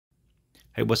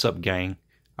Hey, what's up, gang?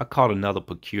 I caught another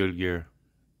peculiar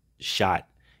shot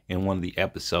in one of the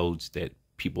episodes that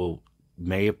people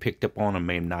may have picked up on or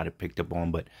may not have picked up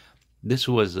on, but this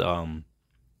was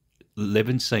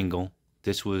Living Single.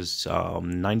 This was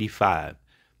 95.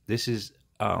 This is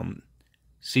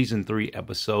season 3,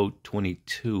 episode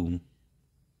 22,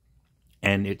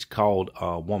 and it's called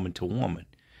Woman to Woman.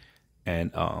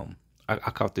 And I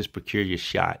caught this peculiar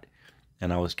shot,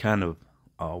 and I was kind of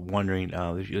wondering,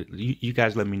 if you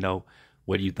guys let me know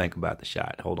what do you think about the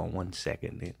shot. Hold on one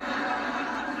second.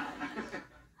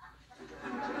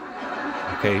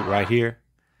 Okay, right here.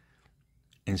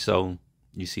 And so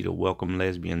you see the welcome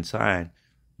lesbian sign,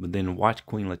 but then watch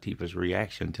Queen Latifah's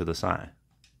reaction to the sign.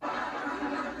 Nah,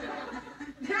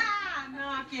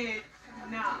 kid.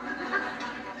 Nah.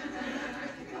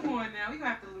 Come on now, we gonna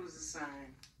have to lose the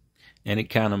sign. And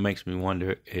it kind of makes me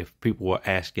wonder if people were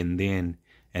asking then,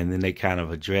 and then they kind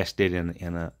of addressed it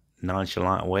in a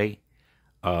nonchalant way.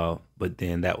 But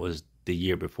then that was the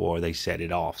year before they set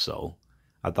it off, so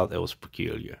I thought that was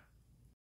peculiar.